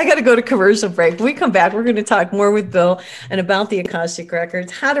guys, I got to go to commercial break. When we come back, we're going to talk more with Bill and about the Akashic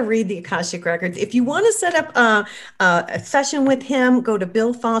Records, how to read the Akashic Records. If you want to set up a session with him, go to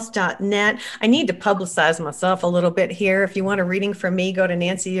billfoss.net. I need to publicize myself a little bit here. If you want a reading from me, go to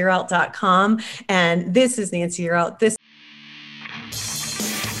nancyyearout.com. And this is Nancy Yearout.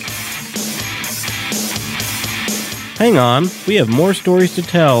 Hang on, we have more stories to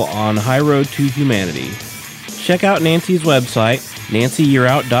tell on High Road to Humanity. Check out Nancy's website,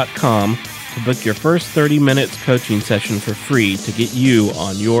 nancyyearout.com, to book your first 30 minutes coaching session for free to get you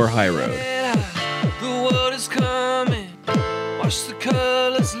on your high road. The world is coming. Watch the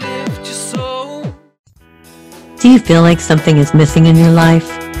colors lift your soul. Do you feel like something is missing in your life?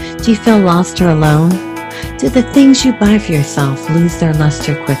 Do you feel lost or alone? Do the things you buy for yourself lose their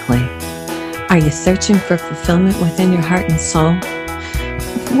luster quickly? Are you searching for fulfillment within your heart and soul?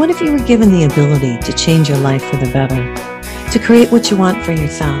 What if you were given the ability to change your life for the better, to create what you want for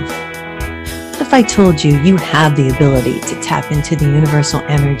yourself? What if I told you you have the ability to tap into the universal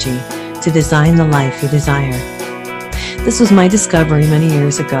energy to design the life you desire? This was my discovery many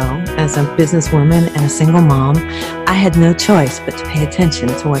years ago. As a businesswoman and a single mom, I had no choice but to pay attention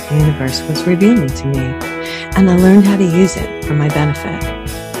to what the universe was revealing to me, and I learned how to use it for my benefit.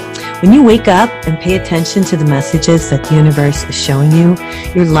 When you wake up and pay attention to the messages that the universe is showing you,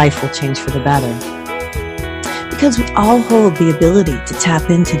 your life will change for the better. Because we all hold the ability to tap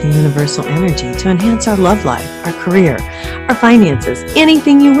into the universal energy to enhance our love life, our career, our finances,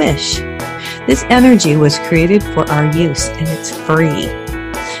 anything you wish. This energy was created for our use, and it's free.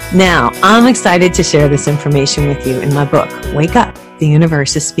 Now, I'm excited to share this information with you in my book, Wake Up, The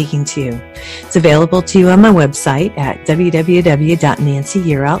Universe is Speaking to You. It's available to you on my website at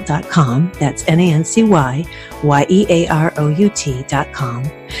www.nancyyearout.com. That's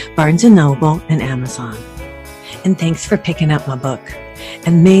NancyYearout.com, Barnes & Noble, and Amazon. And thanks for picking up my book.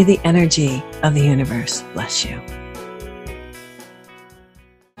 And may the energy of the universe bless you.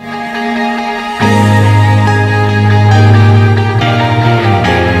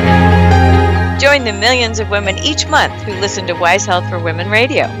 Join the millions of women each month who listen to Wise Health for Women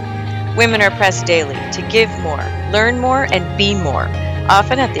Radio. Women are pressed daily to give more, learn more, and be more,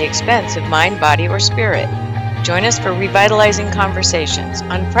 often at the expense of mind, body, or spirit. Join us for revitalizing conversations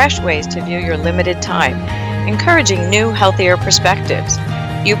on fresh ways to view your limited time, encouraging new, healthier perspectives.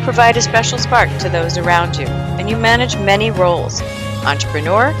 You provide a special spark to those around you, and you manage many roles: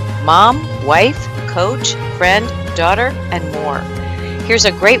 entrepreneur, mom, wife, coach, friend, daughter, and more. Here's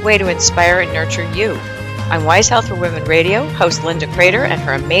a great way to inspire and nurture you. On Wise Health for Women Radio, host Linda Crater and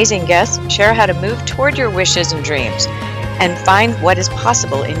her amazing guests share how to move toward your wishes and dreams. and find what is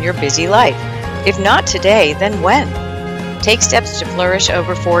possible in your busy life. If not today, then when? Take steps to flourish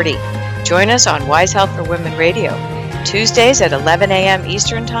over 40. Join us on Wise Health for Women Radio, Tuesdays at 11 a.m.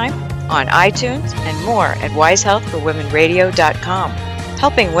 Eastern Time, on iTunes, and more at wisehealthforwomenradio.com,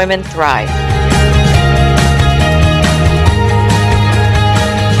 helping women thrive.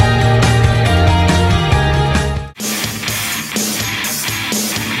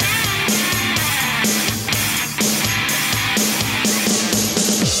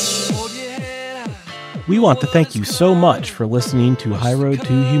 We want to thank you so much for listening to High Road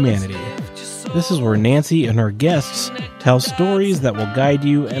to Humanity. This is where Nancy and her guests tell stories that will guide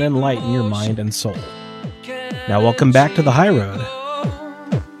you and enlighten your mind and soul. Now welcome back to the High Road.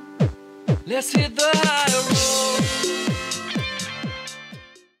 Let's hit the high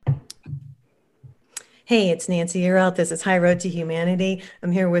road. Hey, it's Nancy Yearout. This is High Road to Humanity.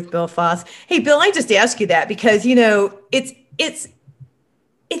 I'm here with Bill Foss. Hey, Bill, I just asked you that because,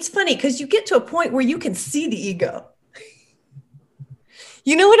 it's funny because you get to a point where you can see the ego.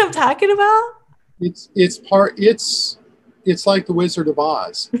 You know what I'm talking about? It's like the Wizard of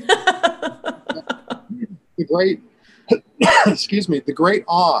Oz. The great, excuse me, the great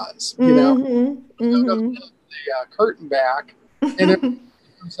Oz, the curtain back, and it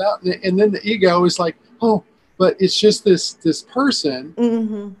comes out, and then the ego is like, oh, but it's just this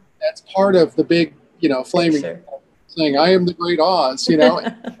person that's part of the big, flaming saying, I am the great Oz, and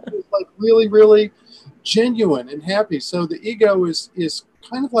it's like really, really genuine and happy. So the ego is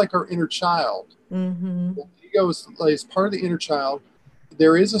kind of like our inner child. The ego is part of the inner child.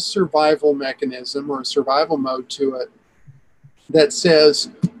 There is a survival mechanism or a survival mode to it that says,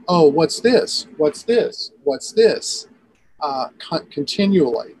 oh, what's this? What's this? What's this?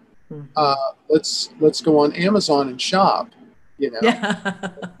 Continually. Let's go on Amazon and shop,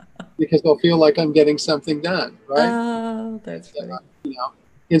 because I'll feel like I'm getting something done, right? Oh, that's funny.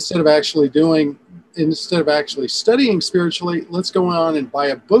 Instead of actually studying spiritually, let's go on and buy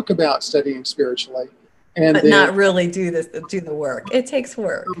a book about studying spiritually, but not really do the work. It takes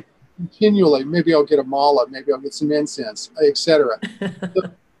work. Continually, maybe I'll get a mala, maybe I'll get some incense, etc.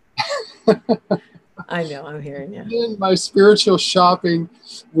 I know, I'm hearing you. Then my spiritual shopping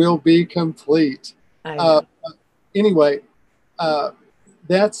will be complete. Anyway,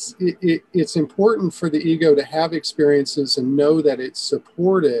 that's it. It's important for the ego to have experiences and know that it's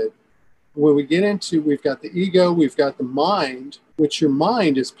supported. When we get into, we've got the ego, we've got the mind, which your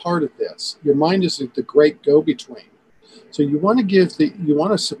mind is part of this. Your mind is the great go-between. So you want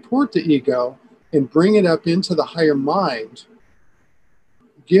to support the ego and bring it up into the higher mind.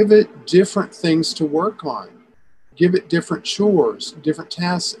 Give it different things to work on. Give it different chores, different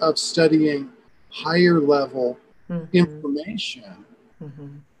tasks of studying higher level information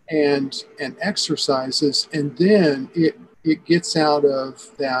and exercises, and then it gets out of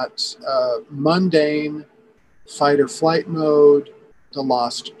that mundane fight or flight mode, the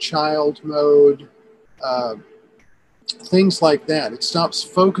lost child mode, things like that. It stops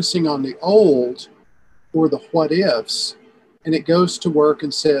focusing on the old or the what ifs, and it goes to work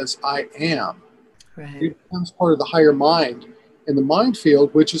and says, I am. Right. It becomes part of the higher mind. And the mind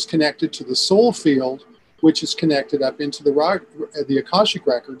field, which is connected to the soul field, which is connected up into the Akashic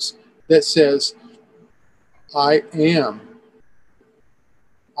records, that says, I am.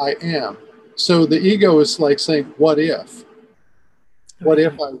 I am. So the ego is like saying, what if? What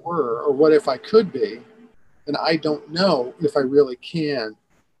if I were, or what if I could be? And I don't know if I really can.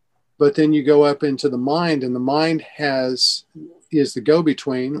 But then you go up into the mind, and the mind is the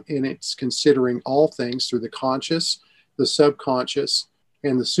go-between, and it's considering all things through the conscious, the subconscious,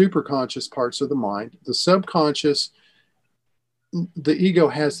 and the superconscious parts of the mind. The subconscious, the ego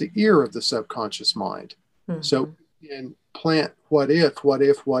has the ear of the subconscious mind. So, and plant what if,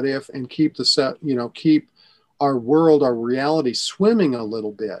 and keep keep our world, our reality swimming a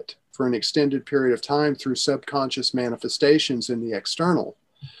little bit for an extended period of time through subconscious manifestations in the external.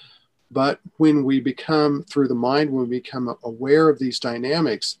 But when we become, through the mind, when we become aware of these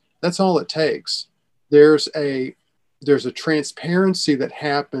dynamics, that's all it takes. There's a transparency that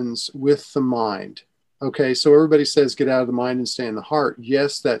happens with the mind. Okay, so everybody says get out of the mind and stay in the heart.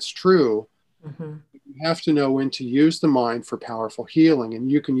 Yes, that's true. You have to know when to use the mind for powerful healing.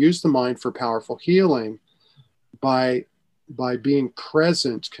 And you can use the mind for powerful healing by being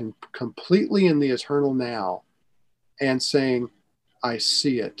present completely in the eternal now and saying, I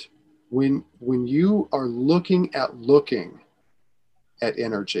see it. When you are looking at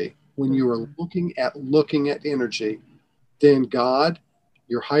energy, when you are looking at energy, then God,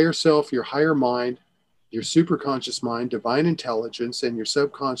 your higher self, your higher mind, your superconscious mind, divine intelligence, and your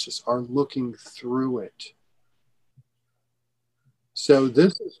subconscious are looking through it. So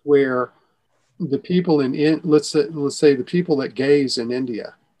this is where the people let's say the people that gaze in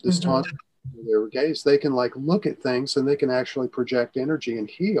India, this tantra, they're gaze, they can like look at things and they can actually project energy and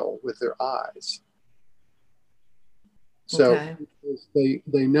heal with their eyes. So they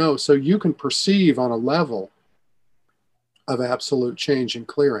know. So you can perceive on a level of absolute change and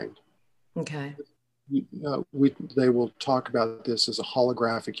clearing. Okay. They will talk about this as a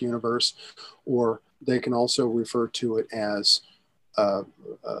holographic universe, or they can also refer to it as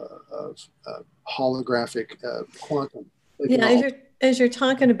holographic quantum. As you're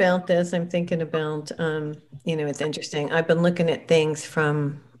talking about this, I'm thinking about, it's interesting. I've been looking at things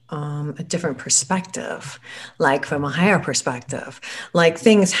from a different perspective, like from a higher perspective. Like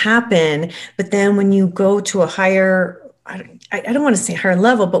things happen, but then when you go to a higher, I don't want to say higher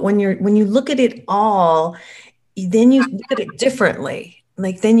level, but when you look at it all, then you look at it differently.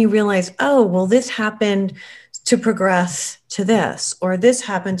 Like then you realize, oh, well, this happened to progress to this, or this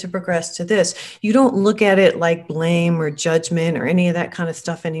happened to progress to this. You don't look at it like blame or judgment or any of that kind of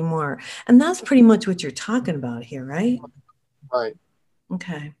stuff anymore. And that's pretty much what you're talking about here, right? Right.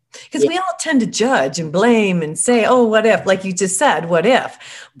 Okay. Because we all tend to judge and blame and say, oh, what if, like you just said, what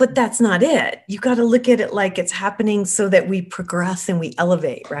if? But that's not it. You got to look at it like it's happening so that we progress and we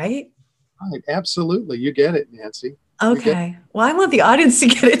elevate, right? Right. Absolutely. You get it, Nancy. Okay. Well, I want the audience to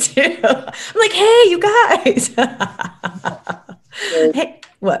get it too. I'm like, hey, you guys. Hey,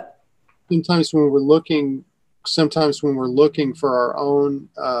 what? Sometimes when we're looking for our own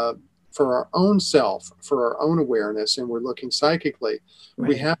self, for our own awareness, and we're looking psychically,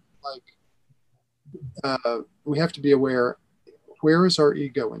 right, we have to be aware, where is our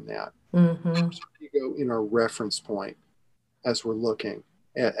ego in that? Mm-hmm. Where's our ego in our reference point as we're looking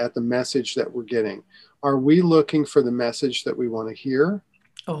at the message that we're getting? Are we looking for the message that we want to hear?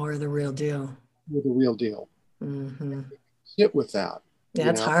 Or the real deal? Or the real deal. Mm-hmm. Sit with that.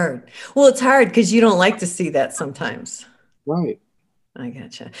 Yeah, it's hard. Well, it's hard because you don't like to see that sometimes. Right. I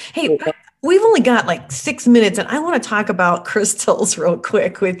gotcha. Hey, we've only got like 6 minutes, and I want to talk about crystals real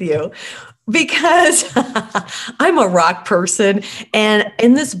quick with you, because I'm a rock person. And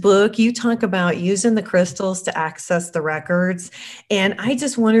in this book, you talk about using the crystals to access the records. And I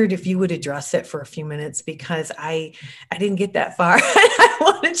just wondered if you would address it for a few minutes, because I didn't get that far. I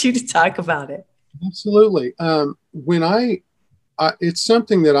wanted you to talk about it. Absolutely. It's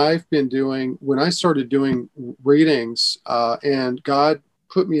something that I've been doing when I started doing readings, and God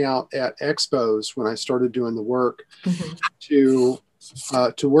put me out at expos when I started doing the work, mm-hmm,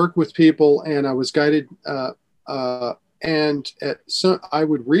 to work with people, and I was guided. I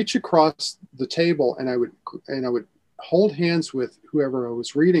would reach across the table, and I would hold hands with whoever I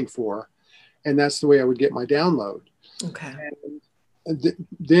was reading for, and that's the way I would get my download. Okay. And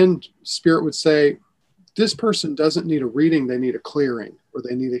then Spirit would say, this person doesn't need a reading, they need a clearing, or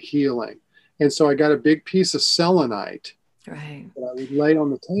they need a healing. And so I got a big piece of selenite, right, that I would lay on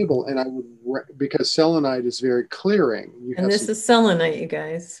the table, and because selenite is very clearing. And this is selenite, you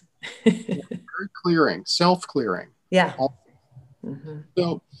guys. Very clearing, self-clearing. Yeah. Mm-hmm.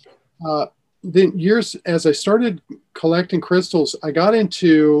 So then as I started collecting crystals, I got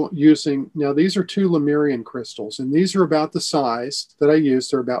into now these are 2 Lemurian crystals, and these are about the size that I use.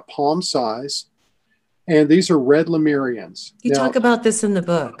 They're about palm size. And these are red Lemurians. You talk about this in the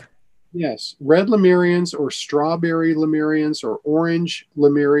book. Yes. Red Lemurians, or strawberry Lemurians, or orange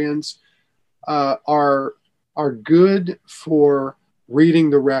Lemurians are good for reading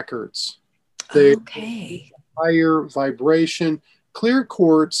the records. They higher vibration. Clear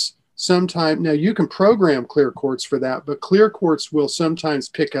quartz sometimes, now you can program clear quartz for that, but clear quartz will sometimes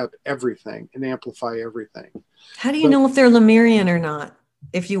pick up everything and amplify everything. How do you know if they're Lemurian or not?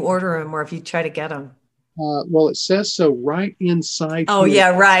 If you order them or if you try to get them? Well, it says so right inside. Oh, yeah,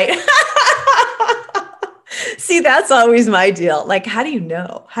 right. See, that's always my deal. Like, how do you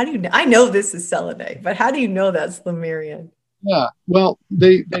know? I know this is selenite, but how do you know that's Lemurian? Yeah, well,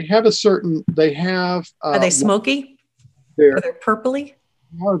 they have a certain, are they smoky? Are they purpley?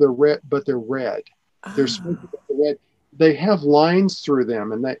 No, they're red, but they're red. Oh. They're smoky, but they're red. They have lines through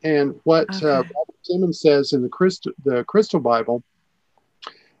them, and what Robert Simmons says in the Crystal Bible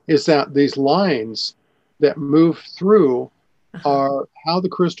is that these lines that move through are how the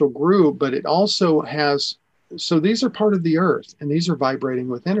crystal grew, but it also has, so these are part of the earth, and these are vibrating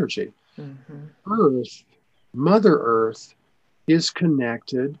with energy. Mm-hmm. Earth, Mother Earth, is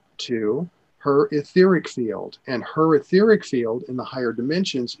connected to her etheric field, and her etheric field in the higher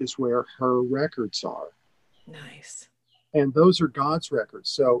dimensions is where her records are. Nice. And those are God's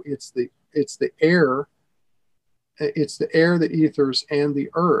records. So it's the air, the ethers, and the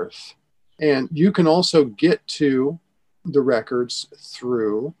earth. And you can also get to the records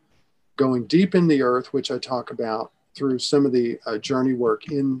through going deep in the earth, which I talk about through some of the journey work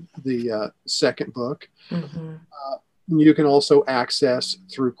in the second book. Mm-hmm. You can also access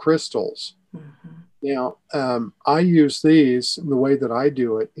through crystals. Mm-hmm. Now, I use these, and the way that I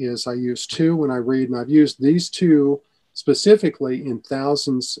do it is I use two when I read, and I've used these two specifically in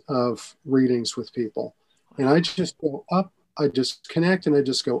thousands of readings with people. And I just go up, I just connect, and I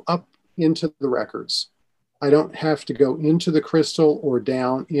just go up into the records. I don't have to go into the crystal or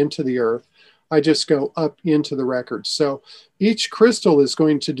down into the earth. I just go up into the records. So each crystal is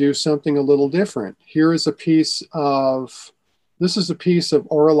going to do something a little different. Here is a piece of, this is a piece of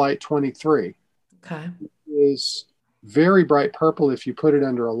Auralite 23. Okay. It is very bright purple if you put it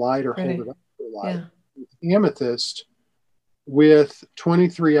under a light or hold it up to a light. Yeah. It's amethyst with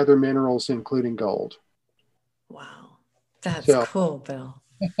 23 other minerals, including gold. Wow. That's cool, Bill.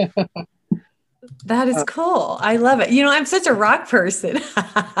 That is cool. I love it. You know, I'm such a rock person.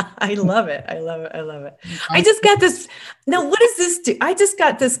 I love it. I love it. I love it. I just got this. Now, what does this do? I just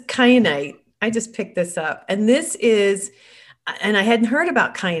got this kyanite. I just picked this up. And this is, and I hadn't heard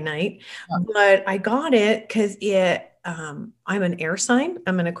about kyanite, but I got it because I'm an air sign.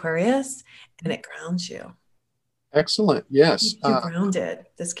 I'm an Aquarius, and it grounds you. Excellent. Yes. Keeps you grounded.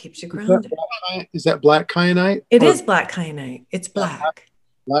 This keeps you grounded. Is that black kyanite? It is black kyanite. It's black.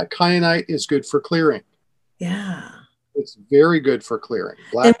 Black kyanite is good for clearing. Yeah. It's very good for clearing.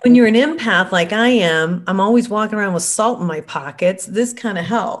 And when you're an empath like I am, I'm always walking around with salt in my pockets. This kind of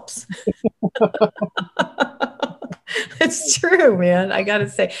helps. It's true, man. I got to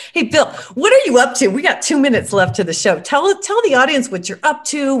say. Hey, Bill, what are you up to? We got 2 minutes left to the show. Tell the audience what you're up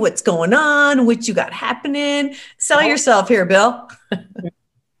to, what's going on, what you got happening. Sell yourself here, Bill.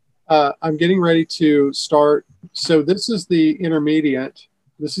 I'm getting ready to start. So this is the intermediate.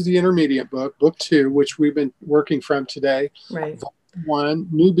 This is the intermediate book, book 2, which we've been working from today. Right. 1,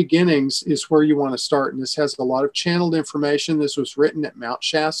 New Beginnings is where you want to start. And this has a lot of channeled information. This was written at Mount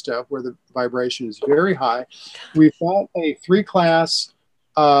Shasta, where the vibration is very high. We've got a 3-class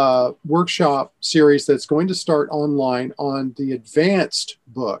workshop series that's going to start online on the advanced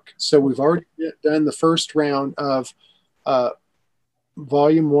book. So we've already done the first round of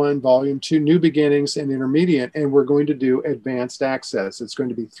Volume 1, Volume 2, New Beginnings, and Intermediate, and we're going to do Advanced Access. It's going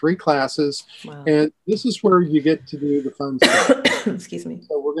to be 3 classes, wow. And this is where you get to do the fun stuff. Excuse me.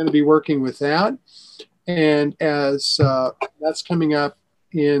 So we're going to be working with that, and as that's coming up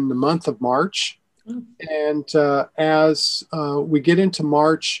in the month of March, and as we get into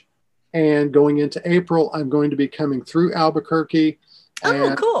March and going into April, I'm going to be coming through Albuquerque.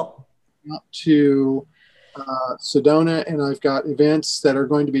 Oh, cool. Up to Sedona, and I've got events that are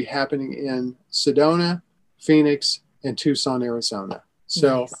going to be happening in Sedona, Phoenix, and Tucson, Arizona.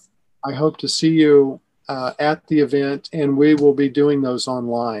 So nice. I hope to see you at the event, and we will be doing those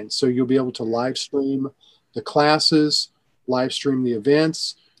online. So you'll be able to live stream the classes, live stream the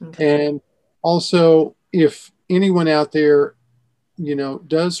events. Okay. And also, if anyone out there,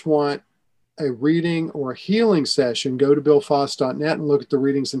 does want a reading or a healing session, go to billfoss.net and look at the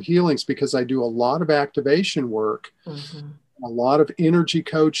readings and healings, because I do a lot of activation work, a lot of energy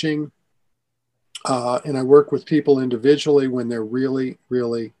coaching, and I work with people individually when they're really,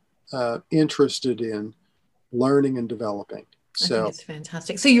 really interested in learning and developing. So I think it's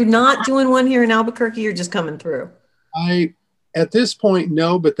fantastic. So you're not doing one here in Albuquerque, you're just coming through? At this point,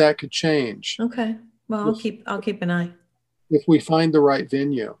 no, but that could change. Okay. Well, I'll keep an eye. If we find the right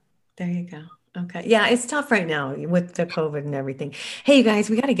venue. There you go. Okay. Yeah, it's tough right now with the COVID and everything. Hey, you guys,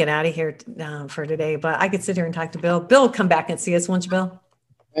 we got to get out of here for today, but I could sit here and talk to Bill. Bill, come back and see us, won't you, Bill?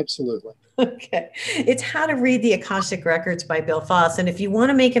 Absolutely. Okay. It's How to Read the Akashic Records by Bill Foss. And if you want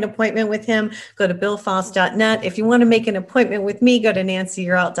to make an appointment with him, go to billfoss.net. If you want to make an appointment with me, go to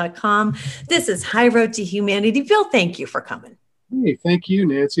nancyyearout.com. This is High Road to Humanity. Bill, thank you for coming. Hey, thank you,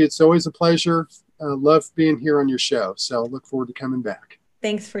 Nancy. It's always a pleasure. Love being here on your show. So look forward to coming back.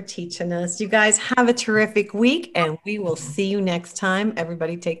 Thanks for teaching us. You guys have a terrific week, and we will see you next time.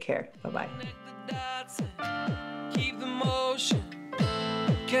 Everybody take care. Bye-bye. Keep the motion.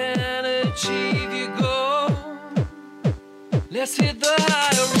 Can achieve your goal. Let's hit the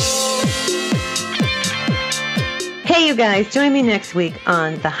high road. Hey, you guys, join me next week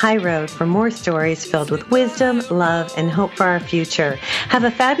on The High Road for more stories filled with wisdom, love, and hope for our future. Have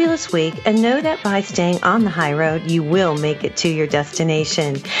a fabulous week, and know that by staying on the high road, you will make it to your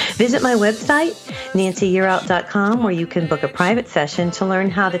destination. Visit my website, nancyyearout.com, where you can book a private session to learn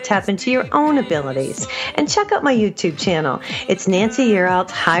how to tap into your own abilities. And check out my YouTube channel. It's Nancy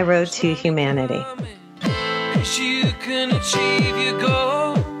Yearout's High Road to Humanity. You can achieve your goal.